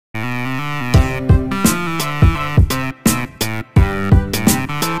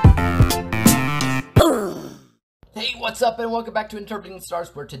What's up, and welcome back to Interpreting the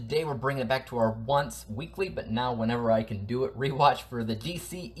Stars, where today we're bringing it back to our once weekly, but now whenever I can do it, rewatch for the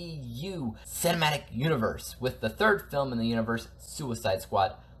DCEU cinematic universe, with the third film in the universe, Suicide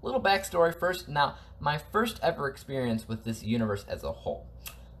Squad. Little backstory first. Now, my first ever experience with this universe as a whole.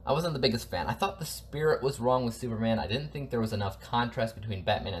 I wasn't the biggest fan. I thought the spirit was wrong with Superman. I didn't think there was enough contrast between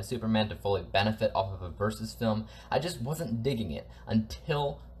Batman and Superman to fully benefit off of a versus film. I just wasn't digging it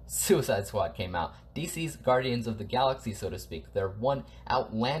until Suicide Squad came out. DC's Guardians of the Galaxy, so to speak. Their one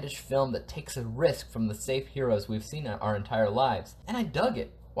outlandish film that takes a risk from the safe heroes we've seen our entire lives. And I dug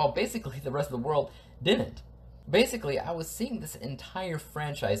it, while basically the rest of the world didn't. Basically, I was seeing this entire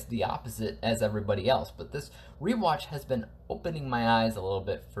franchise the opposite as everybody else, but this rewatch has been opening my eyes a little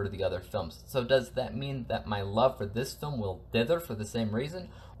bit for the other films. So does that mean that my love for this film will dither for the same reason?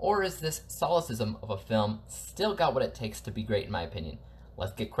 Or is this solecism of a film still got what it takes to be great in my opinion?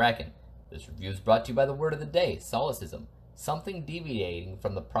 Let's get cracking. This review is brought to you by the word of the day, solecism. Something deviating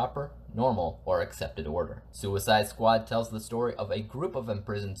from the proper, normal, or accepted order. Suicide Squad tells the story of a group of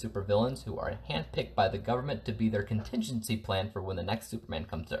imprisoned supervillains who are handpicked by the government to be their contingency plan for when the next Superman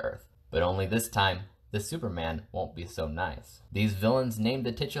comes to Earth. But only this time, the Superman won't be so nice. These villains, named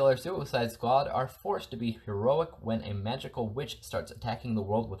the titular Suicide Squad, are forced to be heroic when a magical witch starts attacking the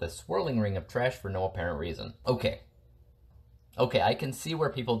world with a swirling ring of trash for no apparent reason. Okay, I can see where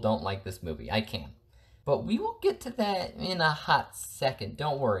people don't like this movie. I can. But we will get to that in a hot second,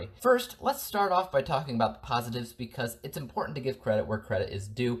 don't worry. First, let's start off by talking about the positives because it's important to give credit where credit is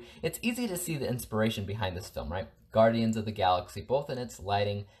due. It's easy to see the inspiration behind this film, right? Guardians of the Galaxy, both in its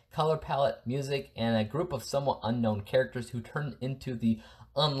lighting, color palette, music, and a group of somewhat unknown characters who turn into the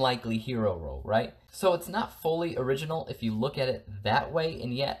unlikely hero role, right? So it's not fully original if you look at it that way,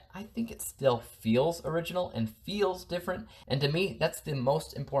 and yet I think it still feels original and feels different, and to me that's the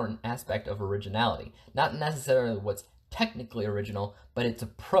most important aspect of originality. Not necessarily what's technically original, but its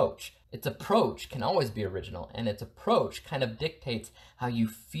approach. Its approach can always be original, and its approach kind of dictates how you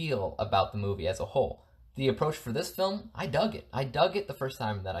feel about the movie as a whole. The approach for this film, I dug it. I dug it the first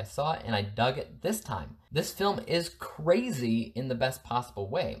time that I saw it, and I dug it this time. This film is crazy in the best possible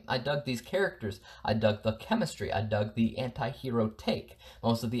way. I dug these characters. I dug the chemistry. I dug the anti-hero take.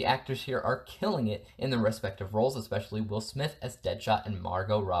 Most of the actors here are killing it in their respective roles, especially Will Smith as Deadshot and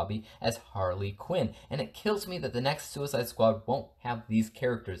Margot Robbie as Harley Quinn. And it kills me that the next Suicide Squad won't have these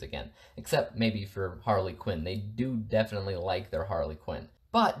characters again. Except maybe for Harley Quinn. They do definitely like their Harley Quinn.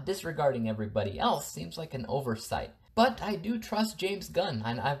 But disregarding everybody else seems like an oversight. But I do trust James Gunn,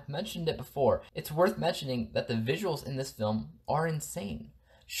 and I've mentioned it before. It's worth mentioning that the visuals in this film are insane.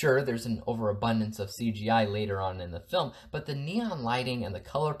 Sure, there's an overabundance of CGI later on in the film, but the neon lighting and the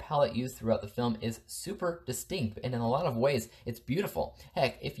color palette used throughout the film is super distinct, and in a lot of ways, it's beautiful.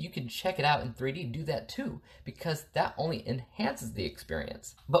 Heck, if you can check it out in 3D, do that too, because that only enhances the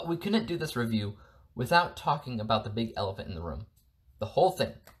experience. But we couldn't do this review without talking about the big elephant in the room. The whole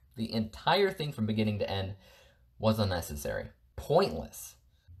thing, the entire thing from beginning to end, was unnecessary. Pointless.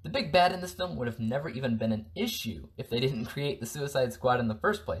 The big bad in this film would have never even been an issue if they didn't create the Suicide Squad in the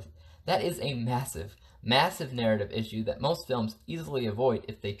first place. That is a massive, massive narrative issue that most films easily avoid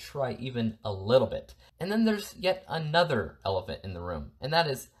if they try even a little bit. And then there's yet another elephant in the room, and that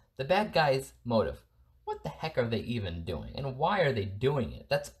is the bad guy's motive. What the heck are they even doing, and why are they doing it?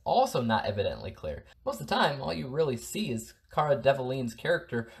 That's also not evidently clear. Most of the time, all you really see is Cara Delevingne's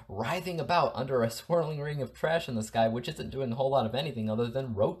character writhing about under a swirling ring of trash in the sky, which isn't doing a whole lot of anything other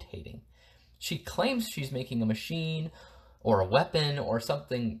than rotating. She claims she's making a machine, or a weapon, or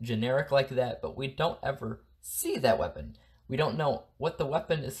something generic like that, but we don't ever see that weapon. We don't know what the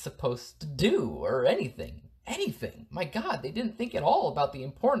weapon is supposed to do, or anything. Anything. My God, they didn't think at all about the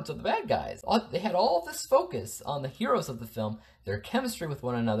importance of the bad guys. They had all this focus on the heroes of the film, their chemistry with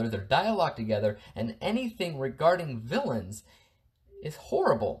one another, their dialogue together, and anything regarding villains is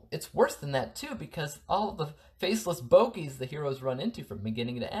horrible. It's worse than that too, because all of the faceless bogies the heroes run into from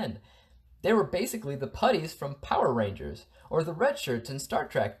beginning to end. They were basically the putties from Power Rangers, or the red shirts in Star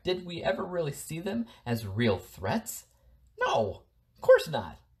Trek. Did we ever really see them as real threats? No, of course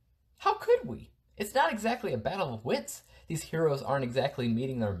not. How could we? It's not exactly a battle of wits. These heroes aren't exactly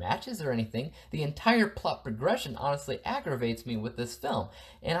meeting their matches or anything. The entire plot progression honestly aggravates me with this film,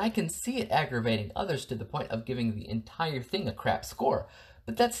 and I can see it aggravating others to the point of giving the entire thing a crap score.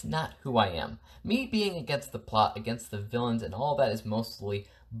 But that's not who I am. Me being against the plot, against the villains, and all that is mostly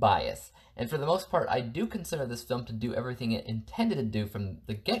bias. And for the most part, I do consider this film to do everything it intended to do from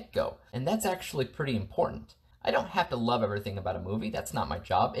the get-go, and that's actually pretty important. I don't have to love everything about a movie. That's not my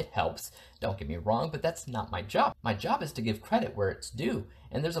job. It helps, don't get me wrong, but that's not my job. My job is to give credit where it's due.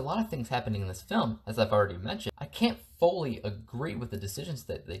 And there's a lot of things happening in this film, as I've already mentioned. I can't fully agree with the decisions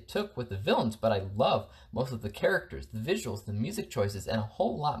that they took with the villains, but I love most of the characters, the visuals, the music choices, and a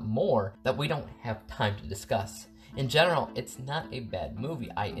whole lot more that we don't have time to discuss. In general, it's not a bad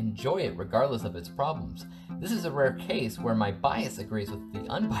movie. I enjoy it regardless of its problems. This is a rare case where my bias agrees with the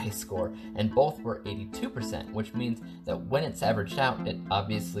unbiased score, and both were 82%, which means that when it's averaged out, it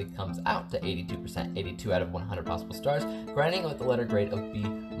obviously comes out to 82%, 82 out of 100 possible stars, granting it with the letter grade of B-.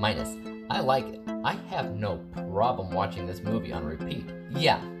 I like it. I have no problem watching this movie on repeat.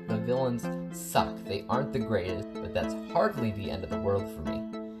 Yeah, the villains suck. They aren't the greatest, but that's hardly the end of the world for me.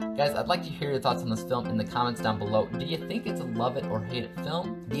 Guys, I'd like to hear your thoughts on this film in the comments down below. Do you think it's a love it or hate it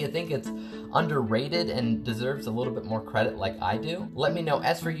film? Do you think it's underrated and deserves a little bit more credit like I do? Let me know.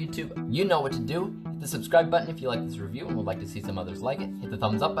 As for YouTube, you know what to do. Hit the subscribe button if you like this review and would like to see some others like it. Hit the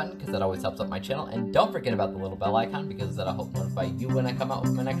thumbs up button because that always helps out my channel. And don't forget about the little bell icon because that'll help notify you when I come out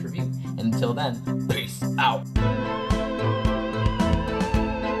with my next review. And until then, peace out.